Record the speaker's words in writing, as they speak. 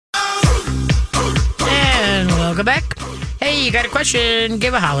Welcome back. Hey, you got a question?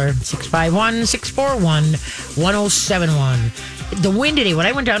 Give a holler. 651-641-1071. The wind today, when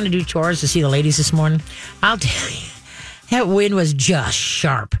I went down to do chores to see the ladies this morning, I'll tell you, that wind was just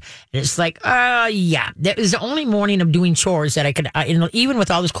sharp. And it's like, yeah. That was the only morning of doing chores that I could, even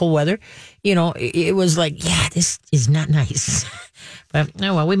with all this cold weather, it was like, yeah, this is not nice. But,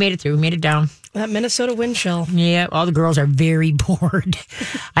 oh, well, we made it through. We made it down. That Minnesota wind chill. Yeah, all the girls are very bored.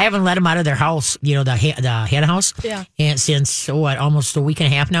 I haven't let them out of their house, the hen house. Yeah. And since, almost a week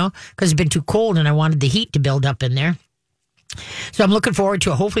and a half now, because it's been too cold and I wanted the heat to build up in there. So I'm looking forward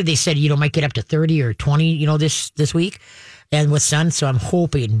to it. Hopefully they said, might get up to 30 or 20, this week and with sun. So I'm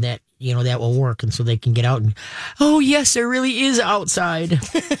hoping that, that will work. And so they can get out and, oh, yes, there really is outside.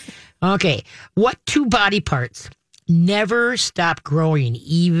 Okay. What two body parts never stop growing,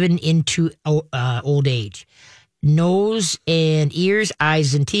 even into old age? Nose and ears,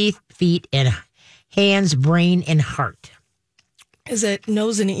 eyes and teeth, feet and hands, brain and heart. Is it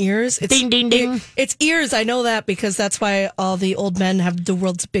nose and ears? It's, ding, ding, ding. It's ears. I know that because that's why all the old men have the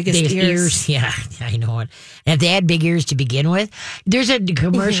world's biggest ears. Yeah, I know it. And if they had big ears to begin with, there's a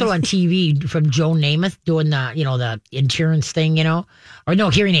commercial on TV from Joe Namath doing the insurance thing, or no,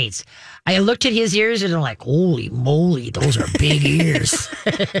 hearing aids. I looked at his ears and I'm like, holy moly, those are big ears.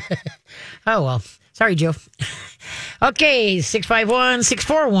 Oh, well. Sorry, Joe. Okay,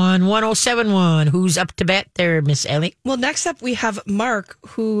 651-641-1071. Who's up to bat there, Miss Ellie? Well, next up we have Mark,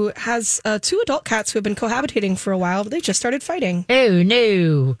 who has two adult cats who have been cohabitating for a while, but they just started fighting. Oh,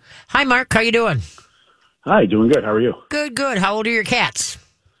 no. Hi, Mark. How you doing? Hi, doing good. How are you? Good, good. How old are your cats?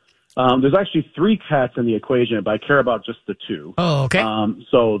 There's actually 3 cats in the equation, but I care about just the 2. Oh, okay.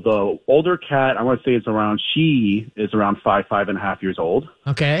 So the older cat, I want to say she is around 5.5 years old.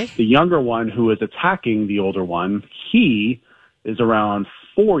 Okay. The younger one who is attacking the older one, he is around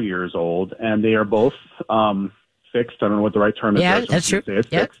 4 years old, and they are both fixed. I don't know what the right term is. Yeah, that's true.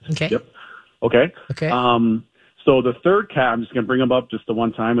 It's yep. fixed. Okay. Yep. Okay. Okay. So the third cat, I'm just going to bring him up just the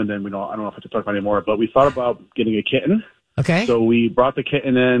one time, and then I don't know if I have to talk about it anymore, but we thought about getting a kitten. Okay. So we brought the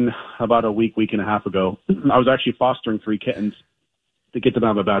kitten in about a week and a half ago. I was actually fostering 3 kittens to get them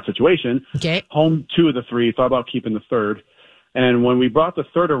out of a bad situation. Okay. Home 2 of the 3, thought about keeping the third. And when we brought the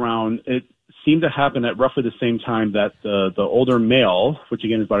third around, it seemed to happen at roughly the same time that the older male, which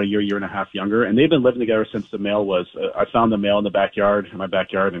again is about a year and a half younger, and they've been living together since the male was, I found the male in my backyard,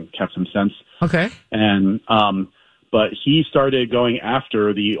 and kept him since. Okay. And, but he started going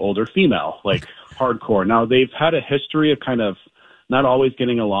after the older female, like hardcore. Now, they've had a history of kind of not always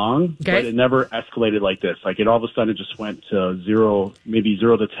getting along, but it never escalated like this. Like, it all of a sudden just went to 0, maybe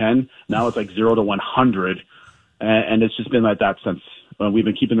 0 to 10. Now it's like 0 to 100. And it's just been like that since. We've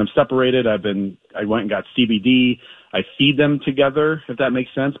been keeping them separated. I went and got CBD. I feed them together, if that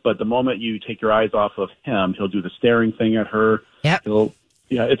makes sense. But the moment you take your eyes off of him, he'll do the staring thing at her. Yep.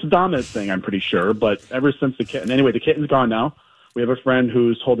 Yeah, it's a dominant thing, I'm pretty sure. But ever since the kitten, anyway, the kitten's gone now. We have a friend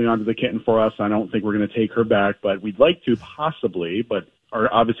who's holding on to the kitten for us. I don't think we're going to take her back, but we'd like to possibly. But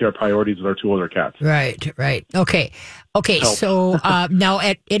obviously our priorities are our 2 older cats. Right. Okay. So now,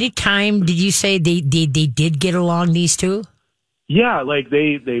 at any time, did you say they did get along, these 2? Yeah, like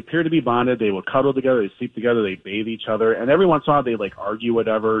they appear to be bonded. They will cuddle together. They sleep together. They bathe each other. And every once in a while, they like argue,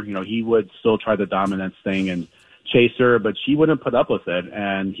 whatever. He would still try the dominance thing and chase her, but she wouldn't put up with it,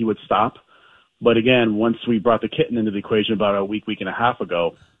 and he would stop. But again, once we brought the kitten into the equation about a week and a half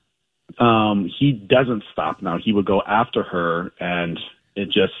ago, he doesn't stop now. He would go after her, and it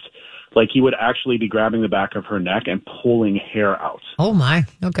just, like, he would actually be grabbing the back of her neck and pulling hair out. Oh, my.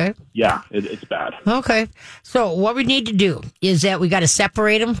 Okay. Yeah, it's bad. Okay. So what we need to do is that we got to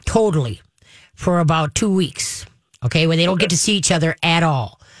separate them totally for about 2 weeks, okay, where they don't get to see each other at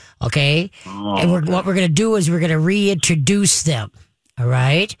all, okay? And what we're going to do is we're going to reintroduce them. All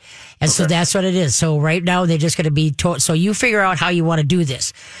right. And so that's what it is. So right now they're just going to be so you figure out how you want to do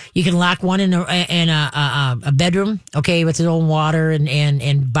this. You can lock one in a bedroom, okay, with his own water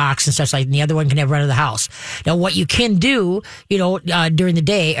and box and such like, and the other one can have run of the house. Now what you can do, during the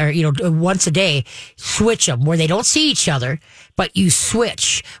day or, once a day, switch them where they don't see each other, but you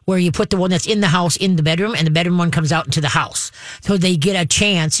switch where you put the one that's in the house in the bedroom and the bedroom one comes out into the house. So they get a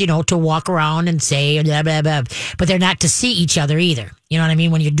chance, to walk around and say, blah, blah, blah, but they're not to see each other either. You know what I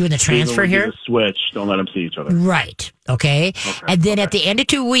mean? When you're doing the transfer here. The switch, don't let them see each other. Right. Okay. And then at the end of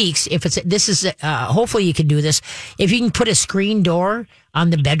 2 weeks, hopefully you can do this. If you can put a screen door on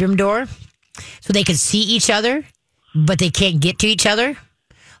the bedroom door so they can see each other, but they can't get to each other.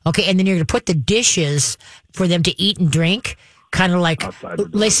 Okay. And then you're going to put the dishes for them to eat and drink kind of like, Outside the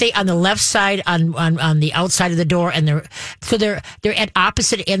door. let's say on the left side on the outside of the door, and they're at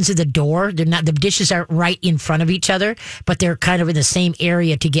opposite ends of the door. They're not, the dishes aren't right in front of each other, but they're kind of in the same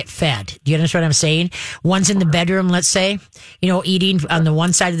area to get fed. Do you understand what I'm saying? One's in the bedroom, let's say, eating on the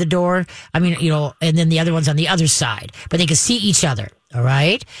one side of the door. I mean, and then the other one's on the other side, but they can see each other. All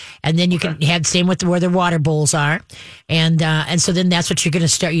right. And then you can have same with where the water bowls are. And so then that's what you're going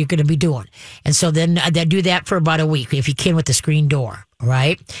to be doing. And so then they do that for about a week if you can with the screen door. All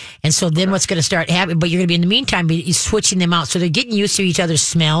right. And so then what's going to start happening, but you're going to be in the meantime, you're switching them out. So they're getting used to each other's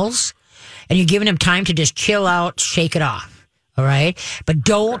smells and you're giving them time to just chill out, shake it off. All right. But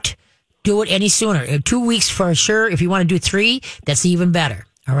don't do it any sooner. 2 weeks for sure. If you want to do 3, that's even better.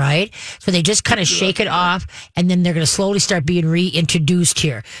 All right. So they just kind of shake it off and then they're going to slowly start being reintroduced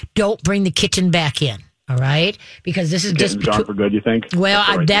here. Don't bring the kitchen back in. All right. Because this is just gone for good, you think?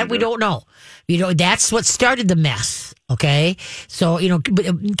 Well, that we don't know. That's what started the mess. Okay. So,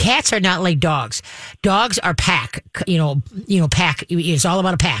 cats are not like dogs. Dogs are pack, pack. It's all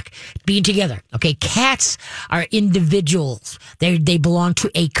about a pack being together. Okay. Cats are individuals. They belong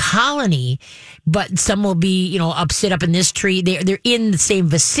to a colony, but some will be, sit up in this tree. They're in the same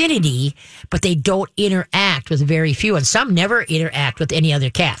vicinity, but they don't interact with very few. And some never interact with any other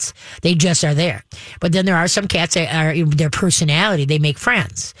cats. They just are there. But then there are some cats that are their personality. They make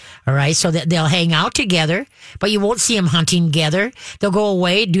friends. All right. So that they'll hang out together, but you won't see them hunting together. They'll go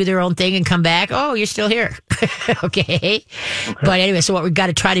away, do their own thing and come back. Oh, you're still here. Okay. But anyway, so what we've got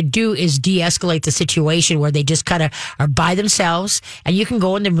to try to do is de-escalate the situation where they just kind of are by themselves and you can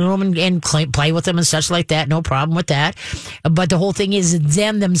go in the room and play with them and such like that. No problem with that. But the whole thing is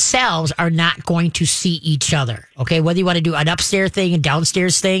them themselves are not going to see each other. Okay. Whether you want to do an upstairs thing and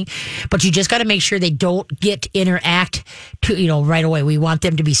downstairs thing, but you just got to make sure they don't interact to, right away. We want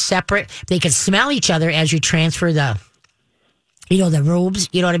them to be separate. They can smell each other as you transfer the robes,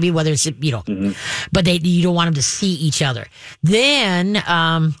 you know what I mean? Whether it's, but you don't want them to see each other. Then,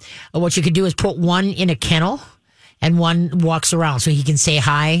 what you could do is put one in a kennel and one walks around so he can say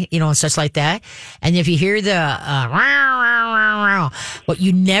hi, and such like that. And if you hear the, what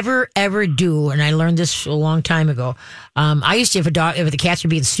you never ever do, and I learned this a long time ago. I used to, if the cats were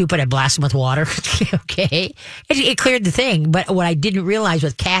being stupid, I'd blast them with water. Okay. It cleared the thing. But what I didn't realize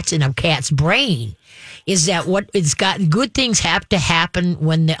with cats in a cat's brain is that it's got good things have to happen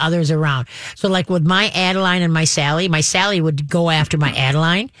when the other's around. So like with my Adeline and my Sally would go after my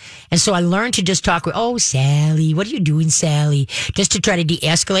Adeline. And so I learned to just talk with, oh, Sally, what are you doing, Sally? Just to try to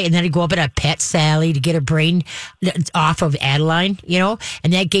de-escalate. And then I'd go up and I'd pet Sally to get her brain off of Adeline,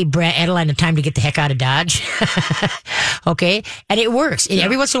 and that gave Adeline the time to get the heck out of Dodge. Okay. And it works. And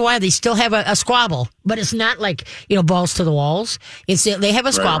every once in a while they still have a squabble, but it's not like, balls to the walls. They have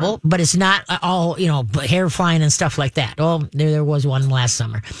a squabble, but it's not all, hair flying and stuff like that. Oh, there was one last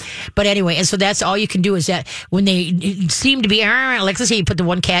summer. But anyway, and so that's all you can do is that when they seem to be, like let's say you put the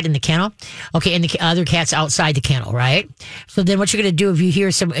one cat in the kennel, okay, and the other cat's outside the kennel, right? So then what you're going to do if you hear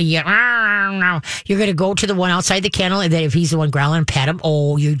you're going to go to the one outside the kennel, and then if he's the one growling, pet him.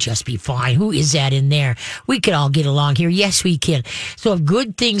 Oh, you'll just be fine. Who is that in there? We can all get along here. Yes, we can. So if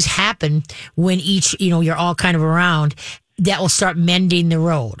good things happen when you're all kind of around, that will start mending the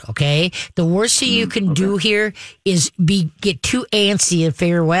road, okay? The worst thing you can do here is get too antsy and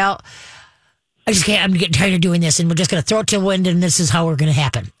figure, well, I just can't, I'm getting tired of doing this and we're just going to throw it to the wind and this is how we're going to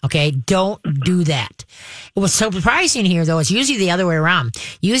happen, okay? Don't do that. What's so surprising here, though, is usually the other way around.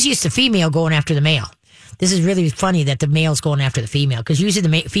 Usually it's the female going after the male. This is really funny that the male's going after the female because usually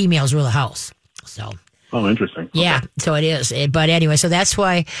the females rule the house, so... Oh, interesting. Yeah, okay. So it is. But anyway, so that's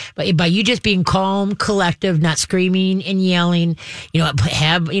why, by you just being calm, collective, not screaming and yelling,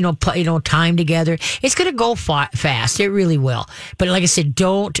 have, time together, it's going to go fast. It really will. But like I said,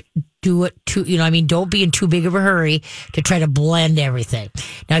 don't do it too, don't be in too big of a hurry to try to blend everything.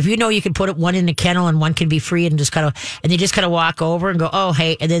 Now, if you can put one in the kennel and one can be free and they just kind of walk over and go, oh,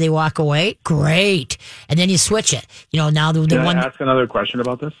 hey, and then they walk away. Great. And then you switch it. Now the Can one. I ask another question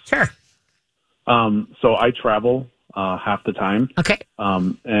about this? Sure. So I travel half the time. Okay.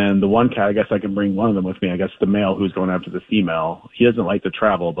 And the one cat, I guess I can bring one of them with me. I guess the male who's going after the female, he doesn't like to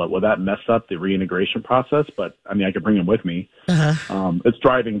travel, but will that mess up the reintegration process? But I could bring him with me. Uh-huh. It's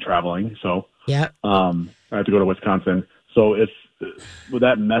traveling. So yeah. I have to go to Wisconsin. So would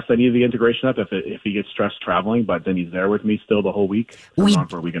that mess any of the integration up if he gets stressed traveling, but then he's there with me still the whole week? I'm gone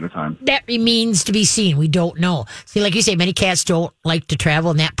for a week at a time. That remains to be seen. We don't know. See, like you say, many cats don't like to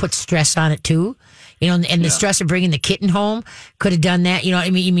travel, and that puts stress on it too. And the stress of bringing the kitten home could have done that.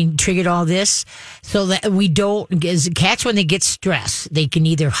 Triggered all this. So that we don't, as cats, when they get stressed, they can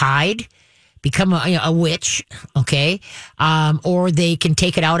either hide, become a witch, okay? Or they can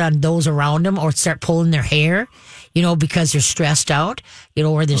take it out on those around them or start pulling their hair, because they're stressed out,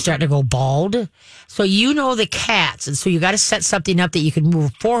 or they're starting to go bald. So the cats, and so you got to set something up that you can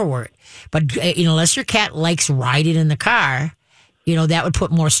move forward. But, unless your cat likes riding in the car, that would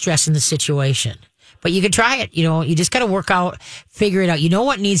put more stress in the situation. But you can try it. You just got to work out, figure it out. You know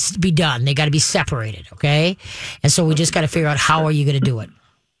what needs to be done. They got to be separated, okay? And so we just got to figure out how are you going to do it.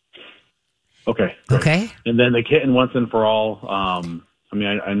 Okay. Great. Okay. And then the kitten once and for all.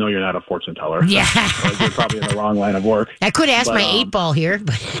 I know you're not a fortune teller. Yeah. You're probably in the wrong line of work. I could ask my 8-ball here,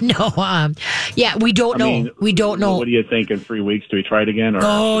 but no. We don't know. We don't know. What do you think in 3 weeks? Do we try it again? Or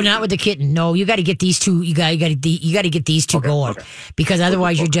no, not with the kitten. No, you got to get these two. You got to get these two going, because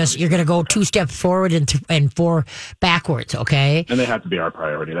otherwise you're going to go 2 steps forward and 4 backwards. Okay. And they have to be our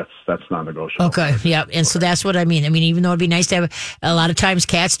priority. That's non-negotiable. Okay. Yeah. And so that's what I mean. Even though it'd be nice to have a lot of times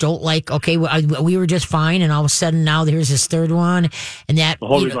cats don't like. Okay, we were just fine, and all of a sudden now there's this third one, and that the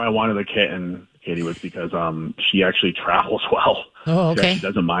whole reason I wanted a kitten, Katie, was because she actually travels well. Oh, okay. She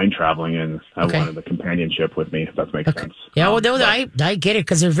doesn't mind traveling, and I wanted the companionship with me. If that makes sense. Yeah, I get it,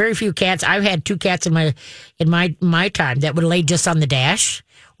 because there's very few cats. I've had 2 cats in my time that would lay just on the dash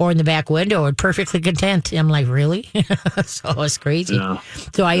or in the back window and perfectly content. I'm like, really? So it's crazy. Yeah.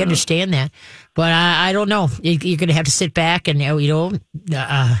 So I understand that. But I don't know. You're going to have to sit back and,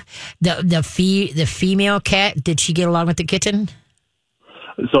 the female cat, did she get along with the kitten?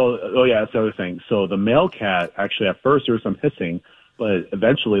 So, that's the other thing. So the male cat, actually, at first there was some hissing, but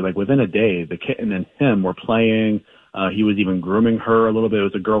eventually, like within a day, the kitten and him were playing. He was even grooming her a little bit. It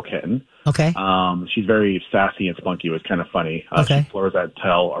was a girl kitten. Okay. She's very sassy and spunky. It was kind of funny. Okay. She floors that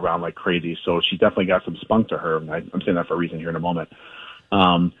tail around like crazy. So she definitely got some spunk to her. I'm saying that for a reason here in a moment.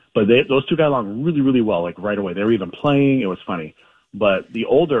 But those 2 got along really, really well, like right away. They were even playing. It was funny. But the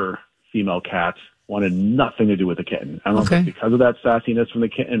older female cat wanted nothing to do with the kitten. I don't know if it's because of that sassiness from the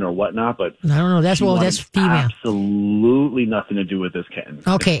kitten or whatnot, but I don't know. That's female. Absolutely nothing to do with this kitten.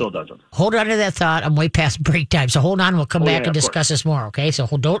 Okay. It still doesn't. Hold on to that thought. I'm way past break time. So hold on. We'll come back and discuss this more. Okay. So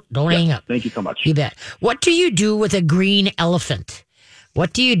don't hang up. Thank you so much. You bet. What do you do with a green elephant?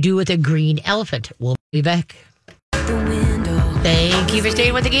 What do you do with a green elephant? We'll be back. Thank you for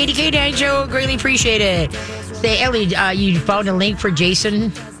staying with the Katie K9 Show. Greatly appreciate it. Say, Ellie, you found a link for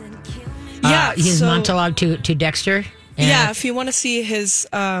Jason? Yeah. His monologue to Dexter? Yeah, if you want to see his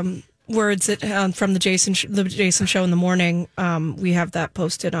words from the Jason Show in the morning, we have that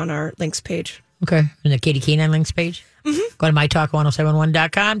posted on our links page. Okay. In the Katie K9 links page? Mm-hmm. Go to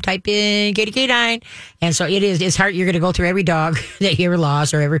mytalk1071.com, type in Katie K9. And so it's hard. You're going to go through every dog that he ever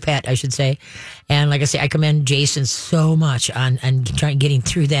lost, or every pet, I should say. And like I say, I commend Jason so much on getting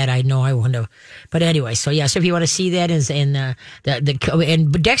through that. I know I want to. But anyway, so if you want to see that,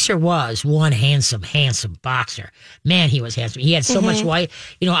 and Dexter was one handsome boxer. Man, he was handsome. He had so much white,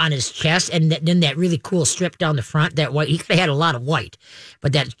 on his chest, and then that really cool strip down the front, that white. He could have had a lot of white,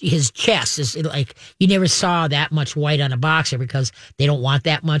 but that his chest is like, you never saw that much white on a boxer, because they don't want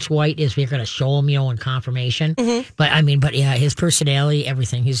that much white if you're going to show him, in confirmation. Mm-hmm. But his personality,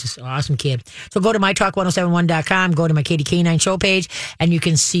 everything. He's just an awesome kid. So go to mytalk1071.com, go to my Katie K9 show page, and you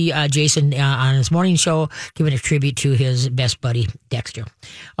can see Jason on his morning show giving a tribute to his best buddy, Dexter.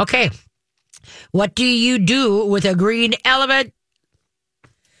 Okay. What do you do with a green elephant?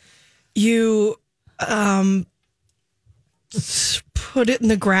 You put it in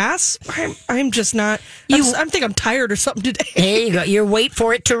the grass. I'm just not. I think I'm tired or something today. There you go. You wait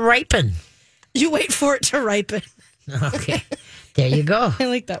for it to ripen. You wait for it to ripen. Okay. There you go. I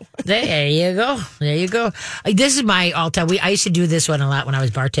like that one. There you go. This is my all-time. I used to do this one a lot when I was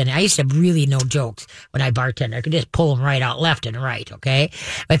bartending. I used to really know jokes when I bartended. I could just pull them right out, left and right. Okay.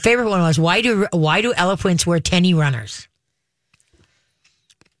 My favorite one was, why do elephants wear tenny runners?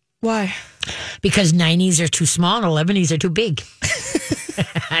 Why? Because 90s are too small and 11s are too big.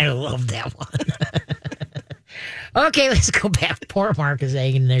 I love that one. Okay, let's go back. Poor Mark is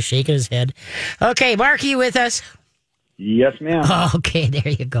hanging there, shaking his head. Okay, Mark, are you with us? Yes, ma'am. Okay, there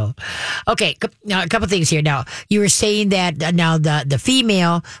you go. Okay, now a couple things here. Now, you were saying that now the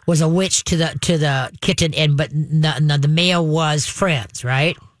female was a witch to the kitten, but the male was friends,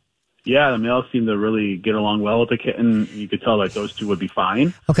 right? Yeah, the male seemed to really get along well with the kitten. You could tell that those two would be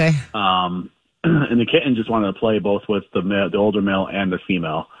fine. Okay. And the kitten just wanted to play both with the older male and the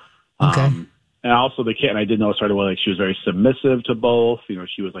female. Okay. And also the kitten, I did notice right away, like she was very submissive to both.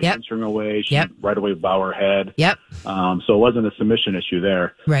 She was like answering away. She right away bow her head. Yep. So it wasn't a submission issue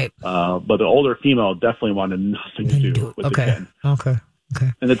there. Right. But the older female definitely wanted nothing to do with the kitten. Okay. Okay.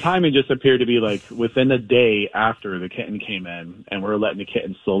 And the timing just appeared to be like within a day after the kitten came in, and we were letting the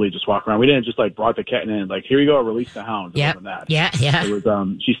kitten slowly just walk around. We didn't just like brought the kitten in, like, here you go, release the hounds. Yeah. Yeah. It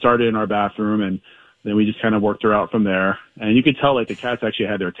was, she started in our bathroom, and then we just kind of worked her out from there. And you could tell like the cats actually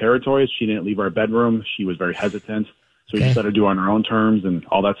had their territories. She didn't leave our bedroom. She was very hesitant. So we just let her do it on her own terms and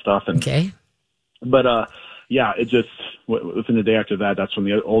all that stuff. And, but, yeah, it just, within the day after that, that's when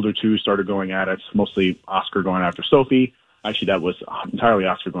the older two started going at it, mostly Oscar going after Sophie. Actually, that was entirely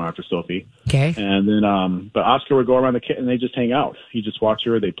Oscar going after Sophie. Okay. And then, but Oscar would go around the kitten and they just hang out. He'd just watch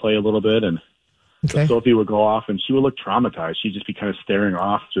her. They'd play a little bit, and Sophie would go off and she would look traumatized. She'd just be kind of staring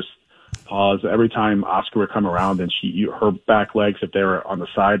off, just pause. Every time Oscar would come around, and her back legs, if they were on the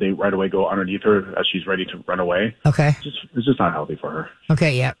side, they right away go underneath her as she's ready to run away. Okay. It's just not healthy for her.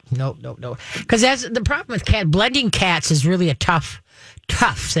 Okay, yeah. No. Because that's the problem with blending cats is really a tough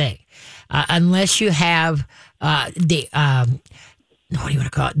thing. Unless you have what do you want to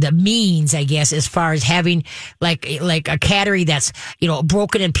call it? The means, I guess, as far as having like a cattery that's,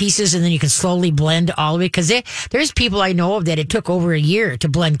 broken in pieces, and then you can slowly blend all of it. Because there's people I know of that it took over a year to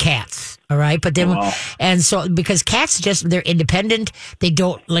blend cats. All right. But then, and so because cats they're independent. They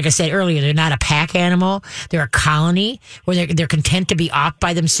don't, like I said earlier, they're not a pack animal. They're a colony where they're content to be off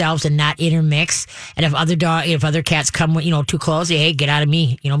by themselves and not intermix. And if other cats come, too close, hey, get out of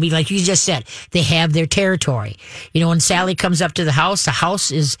me. Like you just said, they have their territory. When Sally comes up to the house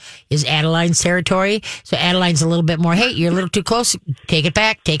is Adeline's territory. So Adeline's a little bit more, hey, you're a little too close. Take it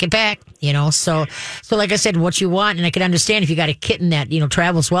back. So like I said, what you want, and I can understand if you got a kitten that,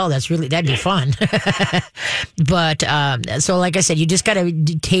 travels well, that'd be fun. But, so like I said, you just got to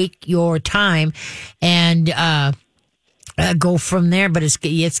take your time and, go from there. But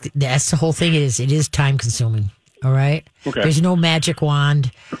that's the whole thing. It is time consuming. All right. Okay. There's no magic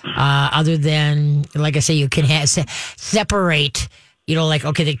wand, other than, like I say, you can separate. Like,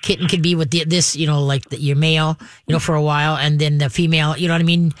 okay, the kitten could be with your male, for a while, and then the female, you know what I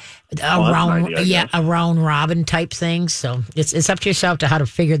mean? A round robin type thing. So it's up to yourself to how to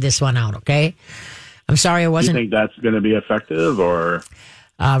figure this one out, okay? I'm sorry I wasn't. Do you think that's going to be effective, or?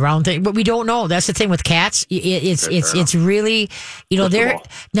 Round thing, but we don't know. That's the thing with cats. It's really,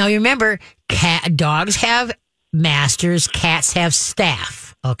 now you remember, dogs have masters, cats have staff.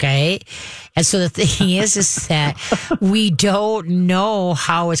 Okay. And so the thing is that we don't know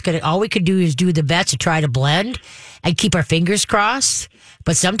how it's going to, all we could do is do the best to try to blend and keep our fingers crossed.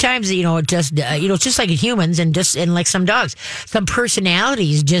 But sometimes, it just, it's just like humans and like some dogs, some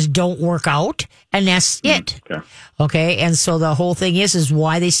personalities just don't work out, and that's it. Okay. And so the whole thing is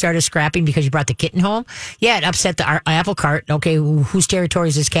why they started scrapping, because you brought the kitten home. Yeah. It upset the apple cart. Okay. Whose territory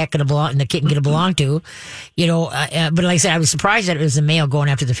is this cat going to belong and the kitten going to belong to? But like I said, I was surprised that it was the male going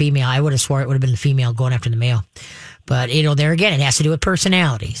after the female. I would have swore it would have been the female going after the male. But, there again, it has to do with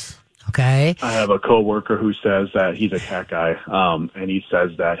personalities. Okay. I have a coworker who says that he's a cat guy, and he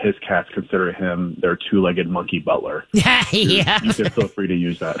says that his cats consider him their two-legged monkey butler. Yeah. You can feel free to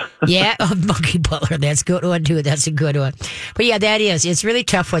use that. Yeah, monkey butler. That's a good one, too. That's a good one. But yeah, that is. It's really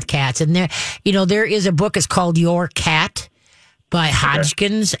tough with cats. And there is a book. It's called Your Cat by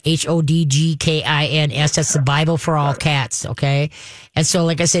Hodgkins, Hodgkins. That's the Bible for all cats, okay? And so,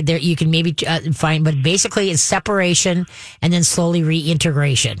 like I said, there you can maybe find, but basically it's separation and then slowly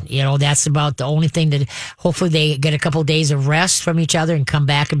reintegration. That's about the only thing that hopefully they get a couple of days of rest from each other and come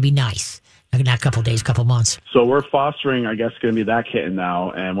back and be nice. Not a couple of days, couple of months. So we're fostering, I guess, going to be that kitten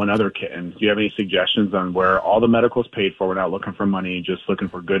now and one other kitten. Do you have any suggestions on where all the medical's paid for? We're not looking for money, just looking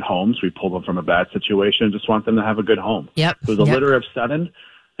for good homes. We pulled them from a bad situation. Just want them to have a good home. Yep. There's a litter of 7,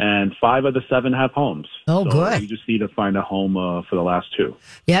 and 5 of the 7 have homes. Oh, so good. We just need to find a home for the last 2.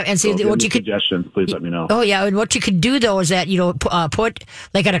 Yeah, and see, so what you could suggestions, please let me know. Oh yeah, and what you could do though is that put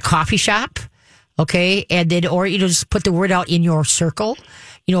like at a coffee shop, okay, and then or just put the word out in your circle.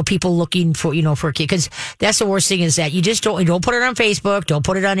 People looking for, for a kid. Because that's the worst thing is that you just don't put it on Facebook. Don't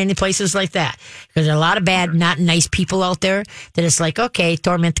put it on any places like that. Because there are a lot of bad, not nice people out there that it's like, okay,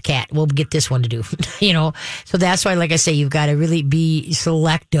 torment the cat. We'll get this one to do, So that's why, like I say, you've got to really be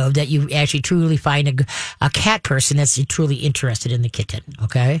selective that you actually truly find a cat person that's truly interested in the kitten.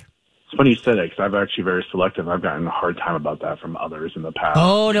 Okay. It's funny you said that, because I'm actually very selective. I've gotten a hard time about that from others in the past.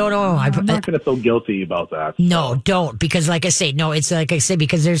 Oh, no. I'm not going to feel guilty about that. No, don't. Because like I say, no, it's like I say,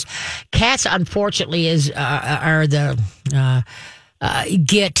 because there's cats, unfortunately, okay,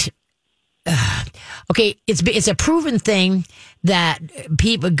 it's a proven thing that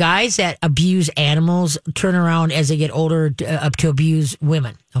guys that abuse animals turn around as they get older to abuse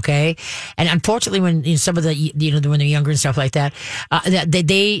women. Okay. And unfortunately, when some of the, when they're younger and stuff like that,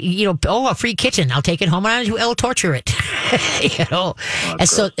 they a free kitchen. I'll take it home and I'll torture it. And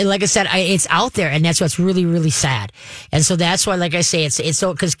so, like I said, it's out there, and that's what's really, really sad. And so that's why, like I say, it's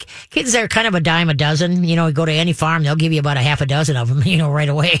so, because kids are kind of a dime a dozen. Go to any farm, they'll give you about a half a dozen of them, right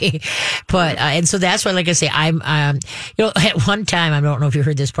away. But, and so that's why, like I say, I'm, at one time, I don't know if you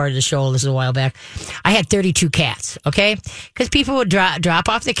heard this part of the show, this is a while back, I had 32 cats, okay? Because people would drop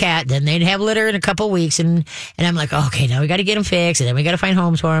off the cat, then they'd have litter in a couple of weeks, and I'm like, okay, now we got to get them fixed, and then we got to find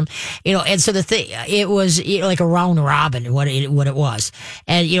homes for them, and so the thing, it was like a round robin, what it was,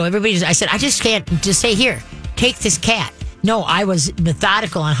 and I said, I just can't just say, here, take this cat. No, I was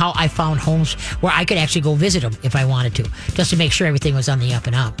methodical on how I found homes where I could actually go visit them if I wanted to, just to make sure everything was on the up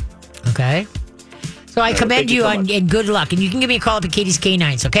and up. Okay, so I commend you on, and good luck, and you can give me a call up at Katie's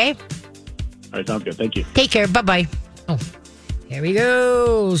Canines. Okay. All right, sounds good. Thank you. Take care. Bye bye. Oh. Here he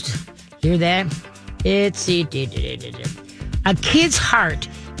goes. Hear that? A kid's heart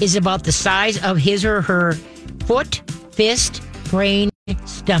is about the size of his or her foot, fist, brain,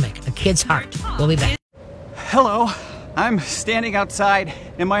 stomach. A kid's heart. We'll be back. Hello. I'm standing outside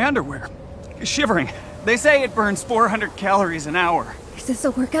in my underwear, shivering. They say it burns 400 calories an hour. Is this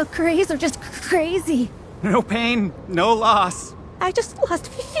a workout craze or just crazy? No pain, no loss. I just lost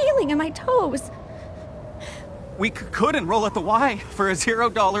feeling in my toes. We could enroll at the Y for a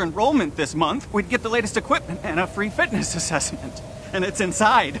 $0 enrollment this month. We'd get the latest equipment and a free fitness assessment. And it's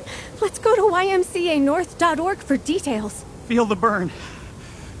inside. Let's go to ymcanorth.org for details. Feel the burn.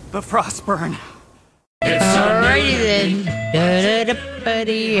 The frost burn. Alrighty then.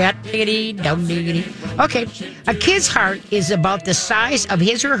 Okay. A kid's heart is about the size of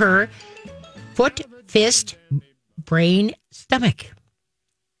his or her foot, fist, brain, stomach.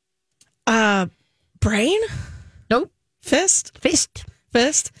 Brain? Nope. Fist? Fist.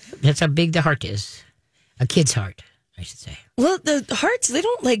 That's how big the heart is. A kid's heart, I should say. Well, the hearts, they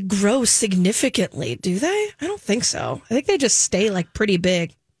don't grow significantly, do they? I don't think so. I think they just stay pretty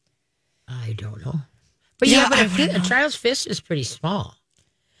big. I don't know. But yeah, but a child's fist is pretty small.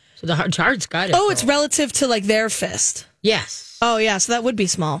 So the heart's got it. Oh, it's relative to their fist. Yes. Oh, yeah. So that would be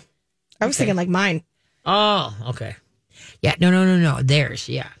small. I was thinking mine. Oh, okay. Yeah. No. Theirs.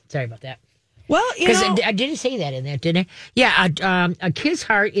 Yeah. Sorry about that. Well, because I didn't say that in there, didn't I? Yeah. A kid's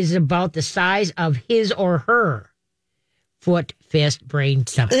heart is about the size of his or her foot, fist, brain,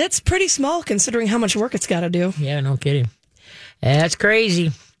 stomach. That's pretty small considering how much work it's got to do. Yeah. No kidding. That's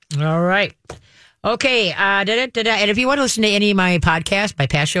crazy. All right. Okay, and if you want to listen to any of my podcasts, my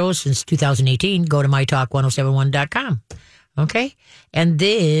past shows since 2018, go to mytalk1071.com. Okay, and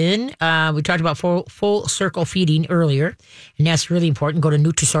then we talked about full circle feeding earlier, and that's really important. Go to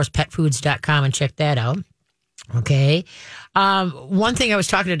NutrisourcePetFoods.com and check that out. Okay, one thing I was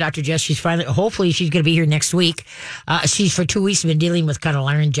talking to Dr. Jess, hopefully she's going to be here next week. She's for 2 weeks been dealing with kind of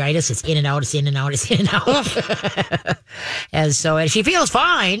laryngitis. It's in and out, it's in and out, it's in and out. and she feels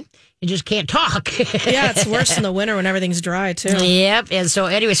fine. You just can't talk. Yeah, it's worse in the winter when everything's dry, too. Yep. And so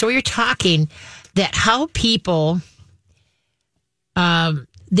anyway, we were talking that how people,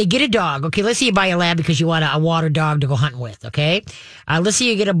 they get a dog. Okay, let's say you buy a lab because you want a water dog to go hunting with, okay? Let's say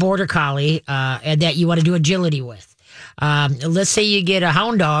you get a border collie and that you want to do agility with. Let's say you get a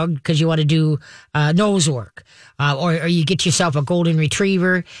hound dog because you want to do nose work. Or you get yourself a golden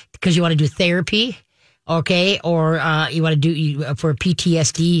retriever because you want to do therapy. Okay, or you want to do for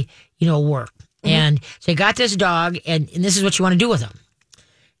PTSD, work. Mm-hmm. And so you got this dog, and this is what you want to do with him.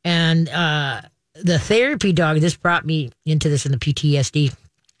 And the therapy dog, this brought me into this in the PTSD.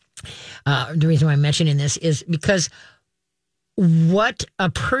 The reason why I'm mentioning this is because what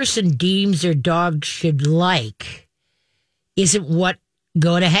a person deems their dog should like isn't what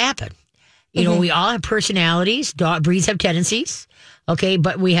going to happen. We all have personalities. Dog breeds have tendencies. Okay,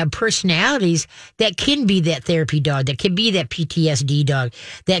 but we have personalities that can be that therapy dog, that can be that PTSD dog,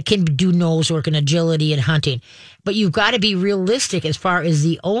 that can do nose work and agility and hunting. But you've got to be realistic as far as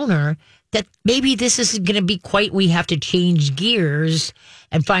the owner that maybe this isn't going to be quite, we have to change gears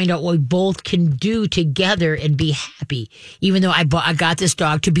and find out what we both can do together and be happy. Even though I got this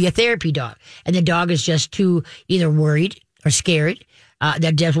dog to be a therapy dog, and the dog is just too either worried or scared.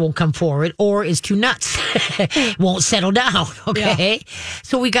 That just won't come forward, or is too nuts, won't settle down. Okay, yeah.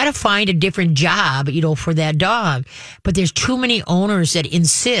 So we got to find a different job, for that dog. But there's too many owners that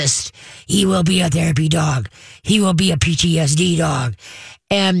insist he will be a therapy dog, he will be a PTSD dog,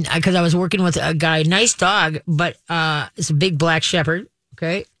 and because I was working with a guy, nice dog, but it's a big black shepherd.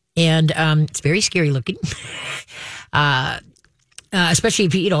 Okay, and it's very scary looking. Especially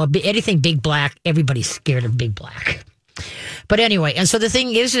if anything big black, everybody's scared of big black. But anyway, and so the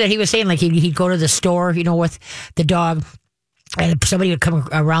thing is that he was saying, like, he'd go to the store, with the dog, and somebody would come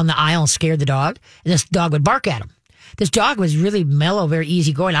around the aisle and scare the dog, and this dog would bark at him. This dog was really mellow, very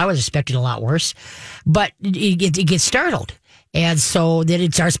easygoing. I was expecting a lot worse, but it gets startled. And so then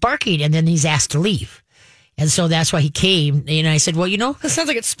it starts barking, and then he's asked to leave. And so that's why he came. And I said, well, That sounds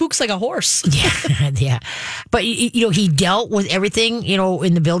like it spooks like a horse. Yeah. But, he dealt with everything,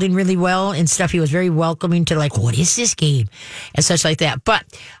 in the building really well and stuff. He was very welcoming to, like, what is this game? And such like that. But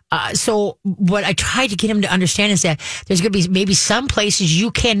so what I tried to get him to understand is that there's going to be maybe some places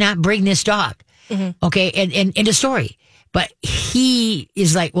you cannot bring this dog. Mm-hmm. Okay. And the story. But he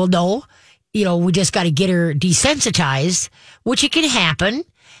is like, well, no, we just got to get her desensitized, which it can happen.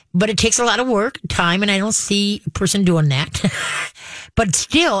 But it takes a lot of work, time, and I don't see a person doing that. But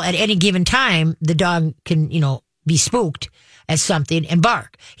still, at any given time, the dog can, be spooked at something and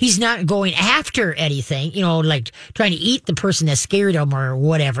bark. He's not going after anything, like trying to eat the person that scared him or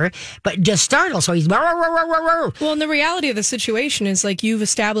whatever, but just startle. So he's... Well, and the reality of the situation is, like, you've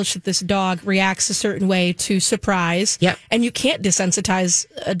established that this dog reacts a certain way to surprise. Yep. And you can't desensitize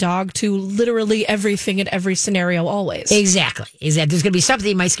a dog to literally everything in every scenario always. Exactly. There's going to be something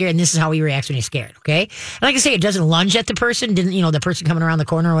he might scare, and this is how he reacts when he's scared, okay? And like I say, it doesn't lunge at the person, the person coming around the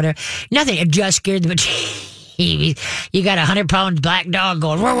corner or whatever. Nothing. It just scared the... You got 100-pound black dog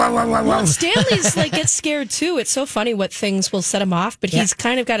going. Whoa, whoa, whoa, whoa. Well, Stanley's gets scared too. It's so funny what things will set him off, but he's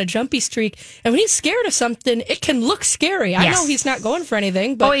kind of got a jumpy streak. And when he's scared of something, it can look scary. I know he's not going for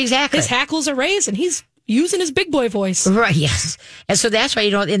anything, but exactly. His hackles are raised and he's using his big boy voice. Right, yes. And so that's why,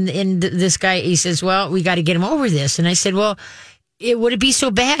 in this guy, he says, well, we got to get him over this. And I said, well, would it be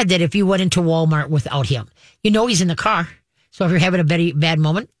so bad that if you went into Walmart without him? He's in the car. So if you're having a bad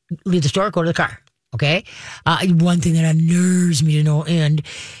moment, leave the store, go to the car. Okay. One thing that unnerves me to no end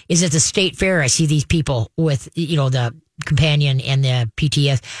is at the state fair, I see these people with, the companion and the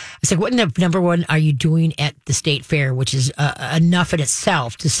PTS. It's like, what in the number one are you doing at the state fair, which is enough in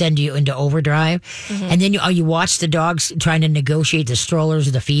itself to send you into overdrive? Mm-hmm. And then you watch the dogs trying to negotiate the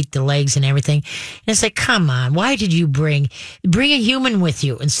strollers, the feet, the legs, and everything. And it's like, come on, why did you bring a human with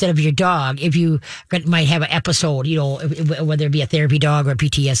you instead of your dog if you might have an episode, whether it be a therapy dog or a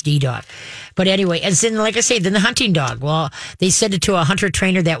PTSD dog. But anyway, and then, like I say, then the hunting dog. Well, they send it to a hunter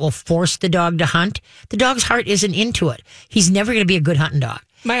trainer that will force the dog to hunt. The dog's heart isn't into it. He's never going to be a good hunting dog.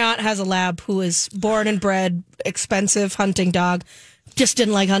 My aunt has a lab who is born and bred, expensive hunting dog. Just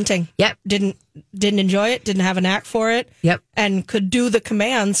didn't like hunting. Yep. Didn't enjoy it. Didn't have a knack for it. Yep. And could do the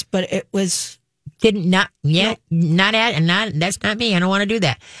commands, but it was... That's not me. I don't want to do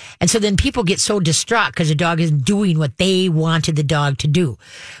that. And so then people get so distraught because the dog isn't doing what they wanted the dog to do,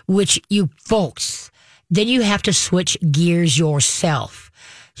 which you folks, then you have to switch gears yourself.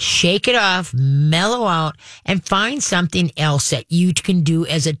 Shake it off, mellow out, and find something else that you can do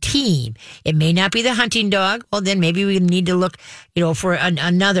as a team. It may not be the hunting dog. Well, then maybe we need to look, for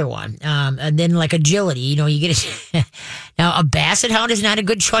another one. And then like agility, you get it. Now, a basset hound is not a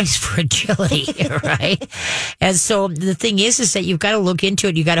good choice for agility, right? And so the thing is that you've got to look into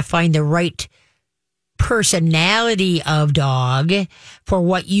it. You got to find the right personality of dog for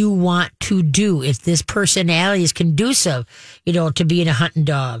what you want to do. If this personality is conducive, to being a hunting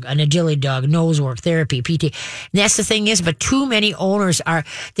dog, an agility dog, nose work, therapy, PT. And that's the thing is, but too many owners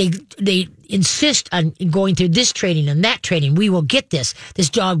they insist on going through this training and that training. We will get this.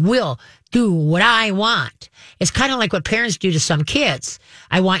 This dog will do what I want. It's kind of like what parents do to some kids.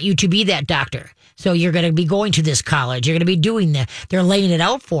 I want you to be that doctor. So you're going to be going to this college. You're going to be doing that. They're laying it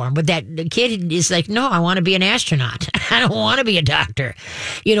out for him. But that kid is like, no, I want to be an astronaut. I don't want to be a doctor.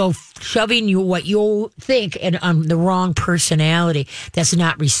 Shoving you what you think and the wrong personality that's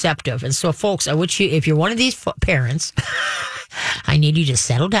not receptive. And so, folks, I wish you, if you're one of these parents, I need you to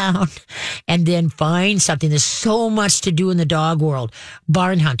settle down and then find something. There's so much to do in the dog world.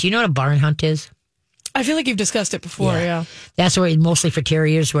 Barn hunt. Do you know what a barn hunt is? I feel like you've discussed it before, yeah. That's where mostly for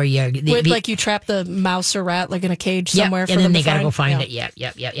terriers, where you you trap the mouse or rat in a cage somewhere. And then they got to go find it. Yep.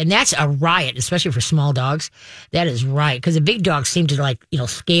 And that's a riot, especially for small dogs. That is riot because the big dogs seem to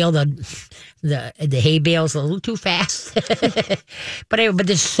scale the hay bales a little too fast. But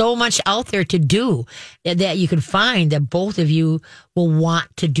there's so much out there to do that you can find that both of you will want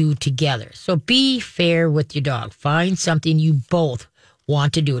to do together. So be fair with your dog. Find something you both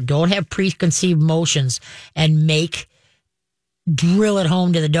want to do. Don't have preconceived notions and drill it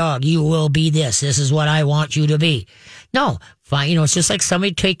home to the dog. You will be this. This is what I want you to be. No, fine. It's just like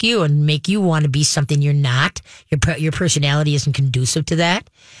somebody take you and make you want to be something you're not. Your personality isn't conducive to that.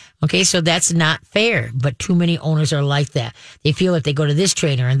 Okay, so that's not fair, but too many owners are like that. They feel if they go to this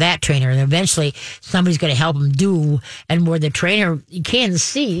trainer and that trainer, and eventually somebody's going to help them do, and where the trainer you can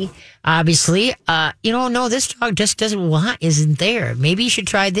see, obviously, no, this dog just isn't there. Maybe you should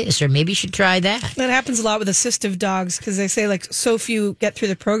try this, or maybe you should try that. That happens a lot with assistive dogs because they say like so few get through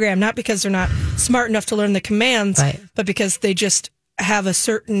the program, not because they're not smart enough to learn the commands, right, but because they just have a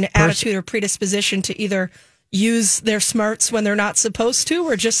certain attitude or predisposition to either use their smarts when they're not supposed to,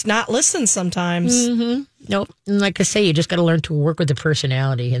 or just not listen sometimes. Mm-hmm. Nope. And like I say, you just got to learn to work with the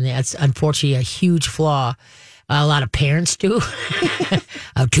personality. And that's unfortunately a huge flaw. A lot of parents do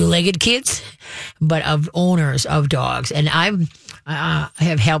of two-legged kids, but of owners of dogs. And I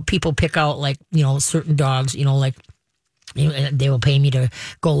have helped people pick out certain dogs, they will pay me to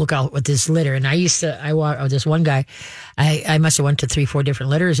go look out with this litter. And this one guy, I must have went to 3-4 different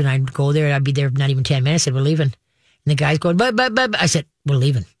litters, and I'd go there and I'd be there not even 10 minutes and we're leaving. And the guy's going, but, I said, we're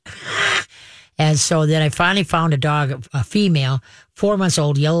leaving. And so then I finally found a dog, a female, 4 months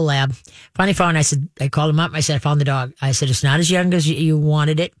old, yellow lab. Finally found, I called him up. I said, I found the dog. I said, it's not as young as you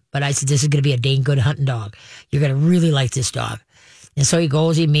wanted it, but I said, this is going to be a dang good hunting dog. You're going to really like this dog. And so he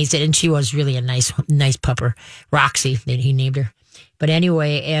goes, he meets it, and she was really a nice pupper, Roxy, he named her. But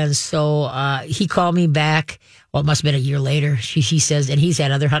anyway, and so he called me back. Well, it must have been a year later. She says, and he's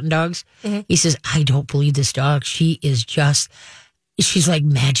had other hunting dogs. Mm-hmm. He says, I don't believe this dog. She's like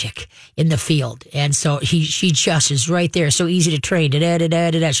magic in the field. And so she just is right there. So easy to train.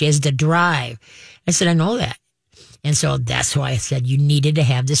 She has the drive. I said, I know that. And so that's why I said you needed to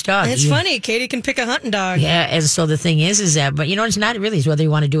have this dog. It's funny. Katie can pick a hunting dog. Yeah. And so the thing is that, but it's not really whether you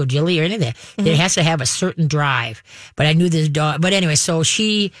want to do agility or anything. Mm-hmm. It has to have a certain drive. But I knew this dog. But anyway, so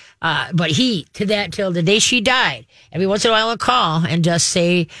till the day she died, every once in a while I'll call and just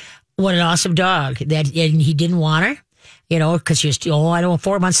say, what an awesome dog. And he didn't want her. Because she was, I don't want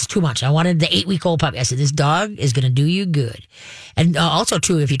 4 months is too much. I wanted the 8-week-old puppy. I said, this dog is going to do you good. And also,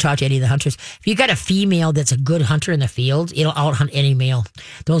 too, if you talk to any of the hunters, if you got a female that's a good hunter in the field, it'll out-hunt any male.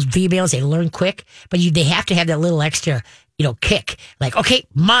 Those females, they learn quick, but they have to have that little extra, kick. Like, okay,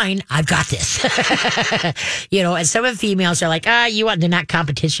 mine, I've got this. And some of the females are like, they're not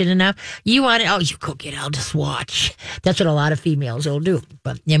competition enough. You want it? Oh, you go get it. I'll just watch. That's what a lot of females will do.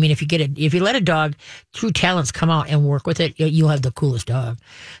 But, if you let a dog, true talents come out and work with it, you'll have the coolest dog.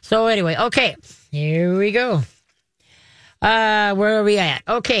 So anyway, okay, here we go. Where are we at?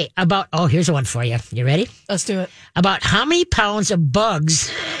 Okay, here's one for you. You ready? Let's do it. About how many pounds of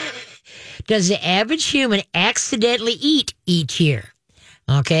bugs does the average human accidentally eat each year?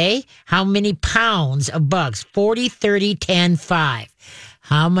 Okay. How many pounds of bugs? 40, 30, 10, 5.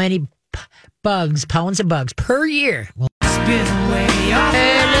 How many pounds of bugs per year? Hello.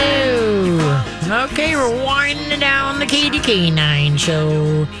 Okay, we're winding down the Katie K9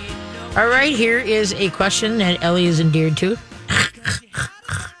 show. All right, here is a question that Ellie is endeared to.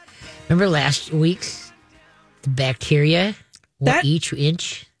 Remember last week's? The bacteria each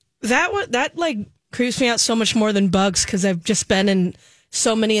inch? That creeps me out so much more than bugs because I've just been in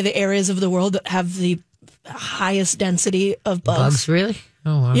so many of the areas of the world that have the highest density of bugs. Bugs, really?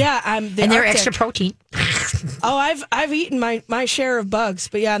 Oh, wow. Yeah, and they're extra protein. I've eaten my share of bugs,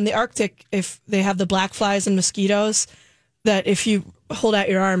 but yeah, in the Arctic, if they have the black flies and mosquitoes, that if you hold out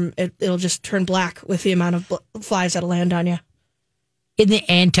your arm, it'll just turn black with the amount of flies that'll land on you. In the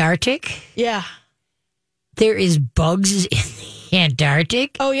Antarctic? Yeah. There is bugs in the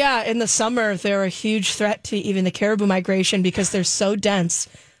Antarctic? Oh, yeah. In the summer, they're a huge threat to even the caribou migration because they're so dense,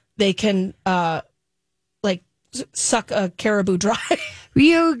 they can, suck a caribou dry.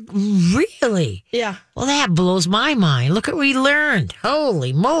 Really? Yeah. Well, that blows my mind. Look what we learned.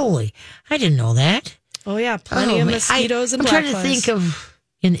 Holy moly. I didn't know that. Oh, yeah. Plenty of mosquitoes and black flies. I'm trying to think of...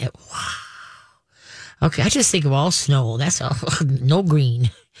 Wow. Okay, I just think of all snow. That's all. No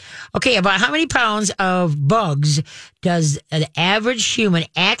green. Okay, about how many pounds of bugs does an average human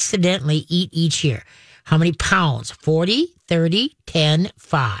accidentally eat each year? How many pounds? 40, 30, 10,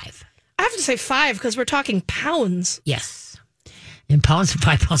 5. I have to say 5 because we're talking pounds. Yes. And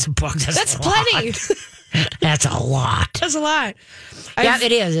 5 pounds of bugs. That's plenty. That's a lot. That's a lot.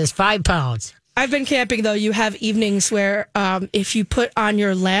 It is. It's 5 pounds. I've been camping, though. You have evenings where if you put on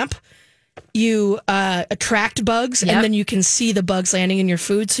your lamp, you attract bugs, and then you can see the bugs landing in your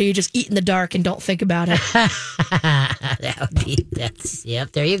food, so you just eat in the dark and don't think about it.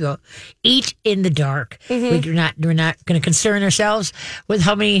 There you go. Eat in the dark. Mm-hmm. We're not going to concern ourselves with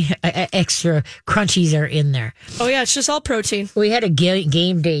how many extra crunchies are in there. Oh yeah, it's just all protein. We had a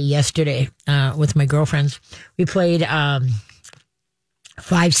game day yesterday with my girlfriends. We played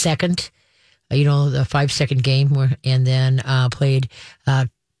 5 second. The 5 second game, and then played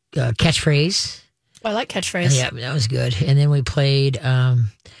catchphrase. I like catchphrase. Yeah, that was good. And then we played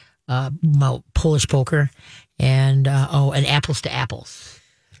Polish poker and apples to apples.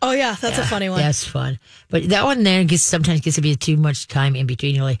 Oh yeah, that's a funny one. That's fun. But that one there sometimes gets to be too much time in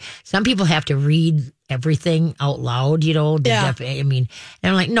between. You know, like some people have to read everything out loud. You know, and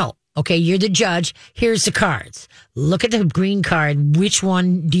I'm like, no. Okay, you're the judge. Here's the cards. Look at the green card. Which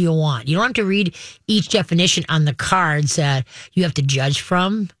one do you want? You don't have to read each definition on the cards that you have to judge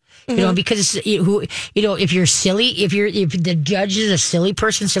from. You know, because if you're silly, if the judge is a silly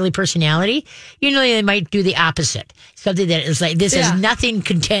person, silly personality, they might do the opposite. Something that is like, this has nothing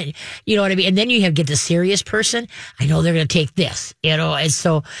content, you know what I mean? And then you get the serious person. I know they're going to take this, and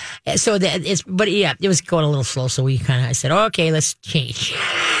so that it was going a little slow. So I said, okay, let's change.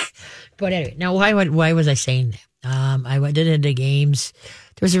 But anyway, now why was I saying that? I did it into games.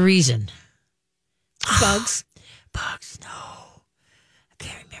 There was a reason. Bugs. Bugs, no.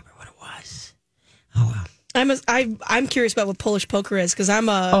 Oh well. I'm curious about what Polish poker is because I'm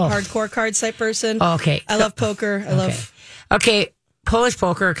a hardcore card site person. Oh, okay. I love poker. Okay, Polish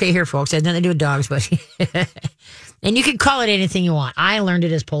poker. Okay, here, folks. It has nothing to do with dogs, but and you can call it anything you want. I learned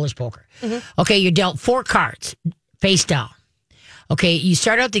it as Polish poker. Mm-hmm. Okay, you're dealt 4 cards face down. Okay, you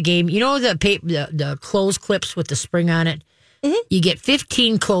start out the game. You know the clothes clips with the spring on it. Mm-hmm. You get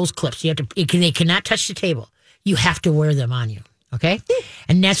 15 clothes clips. They cannot touch the table. You have to wear them on you. Okay?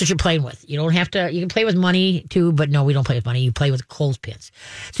 And that's what you're playing with. You don't have to, you can play with money too, but no, we don't play with money. You play with clothespins.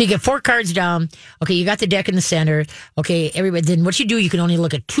 So you get 4 cards down. Okay, you got the deck in the center. Okay, everybody, then what you do, you can only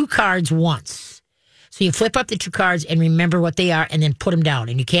look at 2 cards once. So you flip up the 2 cards and remember what they are and then put them down.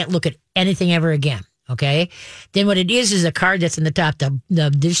 And you can't look at anything ever again. Okay? Then what it is a card that's in the top.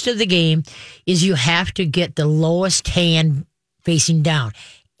 The gist of the game is you have to get the lowest hand facing down.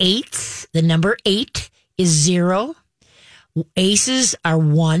 8, the number 8 is 0. Aces are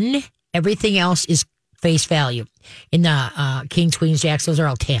 1. Everything else is face value. In the kings, queens, jacks, those are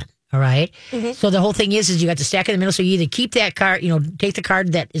all 10. All right. Mm-hmm. So the whole thing is you got the stack in the middle. So you either keep that card, take the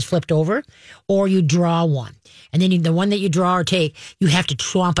card that is flipped over, or you draw one. And then the one that you draw or take, you have to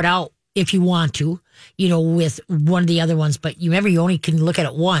swamp it out if you want to, with one of the other ones. But you only can look at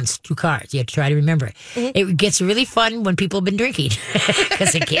it once, 2 cards. You have to try to remember it. Mm-hmm. It gets really fun when people have been drinking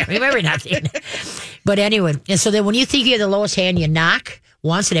because they can't remember nothing. But anyway, and so then when you think you have the lowest hand, you knock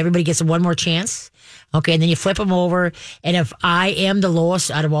once and everybody gets one more chance. Okay, and then you flip them over. And if I am the lowest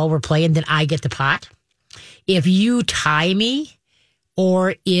out of all we're playing, then I get the pot. If you tie me,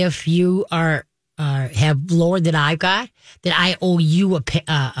 or if you have lower than I've got, then I owe you a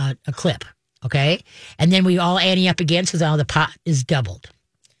clip. Okay, and then we all ante up again, so now the pot is doubled.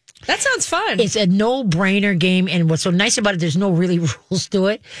 That sounds fun. It's a no-brainer game, and what's so nice about it, there's no really rules to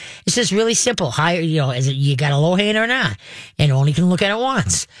it. It's just really simple. Is it you got a low hand or not, and only can look at it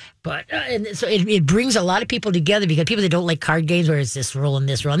once. But so it brings a lot of people together because people that don't like card games where it's this roll and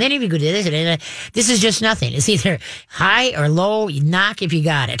this roll, and then if you go to this and this is just nothing. It's either high or low. You knock if you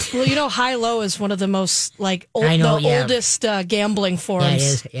got it. Well, high-low is one of the most oldest gambling forms. Yeah, it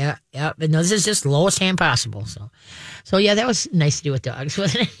is. Yeah. But no, this is just lowest hand possible. So yeah, that was nice to do with dogs,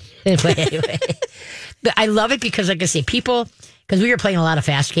 wasn't it? But anyway, but I love it because, like I say, people. Because we were playing a lot of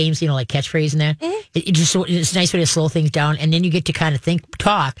fast games, like catchphrase and that. Mm-hmm. It's a nice way to slow things down, and then you get to kind of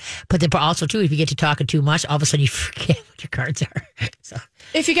talk. But then also too, if you get to talking too much, all of a sudden you forget what your cards are. So.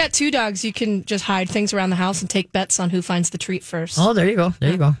 If you got 2 dogs, you can just hide things around the house and take bets on who finds the treat first. Oh, there you go.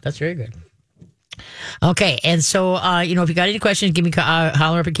 You go. That's very good. Okay, and so if you got any questions, give me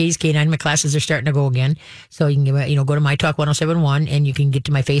holler up at Katie's K9. My classes are starting to go again, so you can go to My Talk 1071, and you can get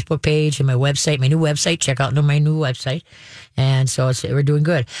to my Facebook page and my website, my new website. Check out my new website, and so we're doing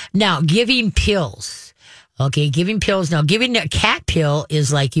good now. Giving pills, okay, giving pills. Now, giving a cat pill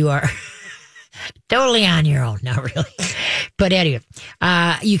is like you are totally on your own, not really, but anyway,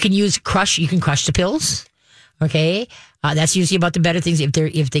 you can crush the pills. Okay, that's usually about the better things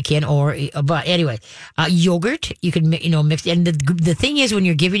if they can. But anyway, yogurt you can mix. And the thing is, when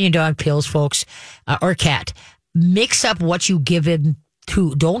you're giving your dog pills, folks, or cat, mix up what you give him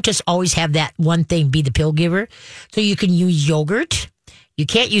to. Don't just always have that one thing be the pill giver. So you can use yogurt. You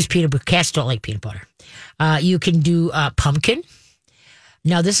can't use peanut butter. Cats don't like peanut butter. You can do pumpkin.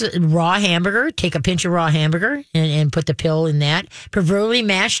 Now, this is raw hamburger. Take a pinch of raw hamburger and put the pill in that, preferably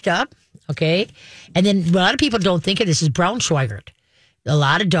mashed up. Okay. And then a lot of people don't think of this as brown Schweigert. A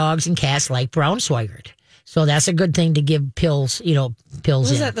lot of dogs and cats like brown Schweigert. So that's a good thing to give pills, pills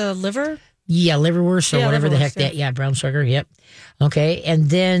What is in. that, the liver? Yeah, liverwurst or whatever the heck that. Yeah, brown Schweigert. Yep. Okay. And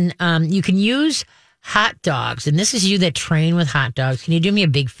then you can use hot dogs, and this is you that train with hot dogs, can you do me a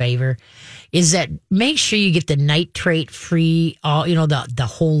big favor? Is that make sure you get the nitrate-free, all the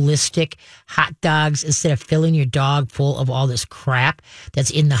holistic hot dogs instead of filling your dog full of all this crap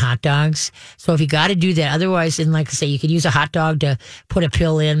that's in the hot dogs. So if you got to do that, otherwise, and like I say, you could use a hot dog to put a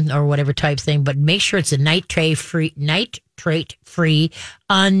pill in or whatever type thing, but make sure it's a nitrate-free,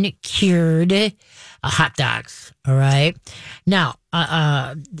 uncured hot dogs. All right. Now,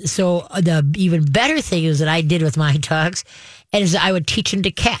 so the even better thing is that I did with my dogs, and is I would teach them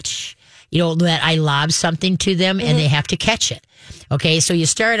to catch. That I lob something to them and they have to catch it. Okay, so you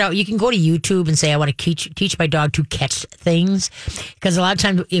start out, you can go to YouTube and say, I want to teach my dog to catch things. Because a lot of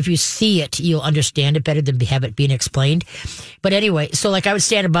times, if you see it, you'll understand it better than have it being explained. But anyway, so like I would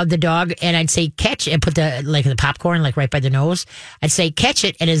stand above the dog and I'd say, catch it, and put the popcorn right by the nose. I'd say, catch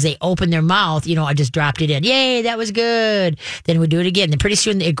it. And as they open their mouth, I just dropped it in. Yay, that was good. Then we do it again. Then pretty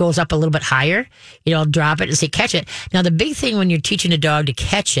soon it goes up a little bit higher. I'll drop it and say, catch it. Now, the big thing when you're teaching a dog to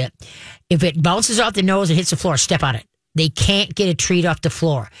catch it, if it bounces off the nose and hits the floor, step on it. They can't get a treat off the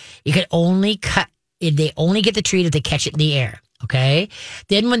floor. You can only they only get the treat if they catch it in the air. Okay.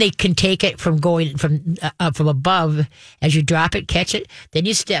 Then when they can take it from going from above, as you drop it, catch it, then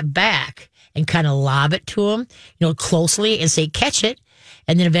you step back and kind of lob it to them, closely and say, catch it.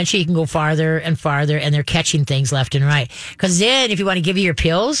 And then eventually you can go farther and farther, and they're catching things left and right. Because then if you want to give you your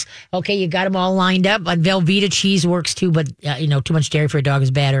pills, okay, you got them all lined up. On Velveeta cheese works too, but, too much dairy for a dog is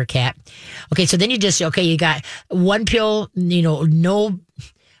bad, or a cat. Okay, so then you got one pill, no, how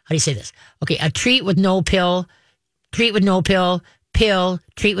do you say this? Okay, a treat with no pill, treat with no pill, pill,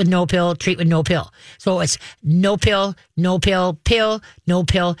 treat with no pill, treat with no pill. So it's no pill, no pill, pill, no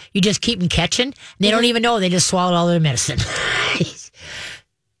pill. You just keep them catching. They don't even know. They just swallowed all their medicine.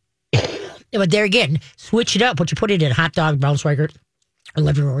 But there again, switch it up. What you put it in, hot dog, Braunschweiger, or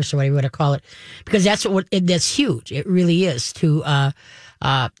liverwurst, or whatever you want to call it, because that's huge. It really is to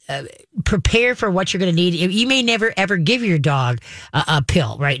prepare for what you're going to need. You may never ever give your dog a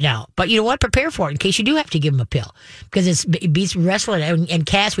pill right now, but you know what? Prepare for it in case you do have to give them a pill, because it beats wrestling and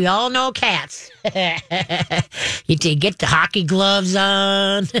cats. We all know cats. You get the hockey gloves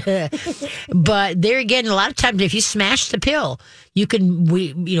on, but there again, a lot of times if you smash the pill, you can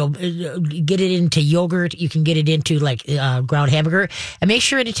get it into yogurt. You can get it into ground hamburger, and make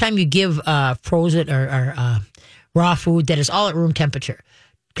sure anytime you give frozen or raw food that is all at room temperature.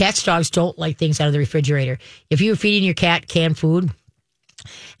 Cats, dogs don't like things out of the refrigerator. If you're feeding your cat canned food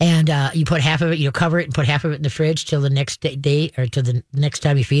and you put half of it, cover it and put half of it in the fridge till the next day or till the next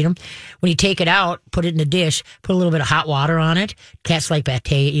time you feed them. When you take it out, put it in a dish, put a little bit of hot water on it. Cats like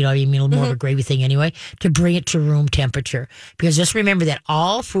pate, a little more of a gravy thing anyway, to bring it to room temperature. Because just remember that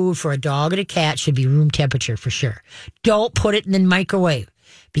all food for a dog and a cat should be room temperature for sure. Don't put it in the microwave,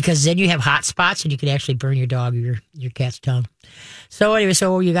 because then you have hot spots and you can actually burn your dog or your cat's tongue. So anyway,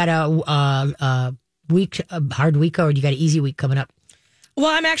 you got a hard week, or you got an easy week coming up? Well,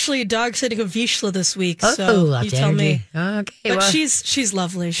 I'm actually dog sitting a Vizsla this week, so you tell me. Okay, but she's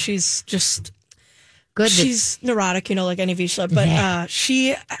lovely. She's just good. She's neurotic, like any Vizsla, but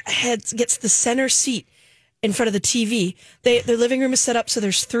she gets the center seat in front of the TV. Their living room is set up so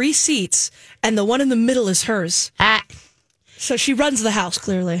there's 3 seats, and the one in the middle is hers. So she runs the house,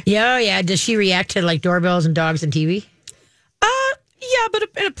 clearly. Yeah. Does she react to doorbells and dogs and TV? Yeah, but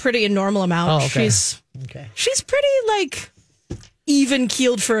in a pretty normal amount. Oh, okay. She's pretty even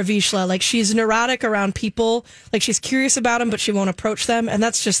keeled for a Vizsla. She's neurotic around people. She's curious about them, but she won't approach them, and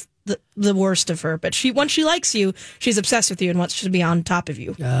that's just the worst of her. But once she likes you, she's obsessed with you and wants to be on top of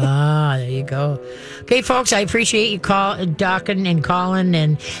you. There you go. Okay, folks, I appreciate you docking and calling.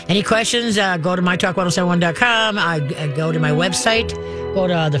 And any questions, go to mytalk1071.com. Go to my website. Go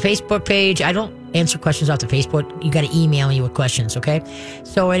to the Facebook page. I don't answer questions off the Facebook. You got to email me with questions, okay?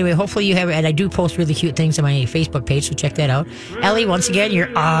 So anyway, hopefully you have, and I do post really cute things on my Facebook page, so check that out. Ellie, once again,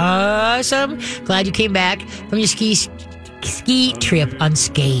 you're awesome. Glad you came back from your ski trip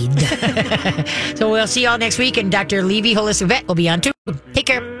unscathed. So we'll see y'all next week, and Dr. Levy, Holistic Vet, will be on too. Take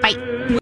care. Bye.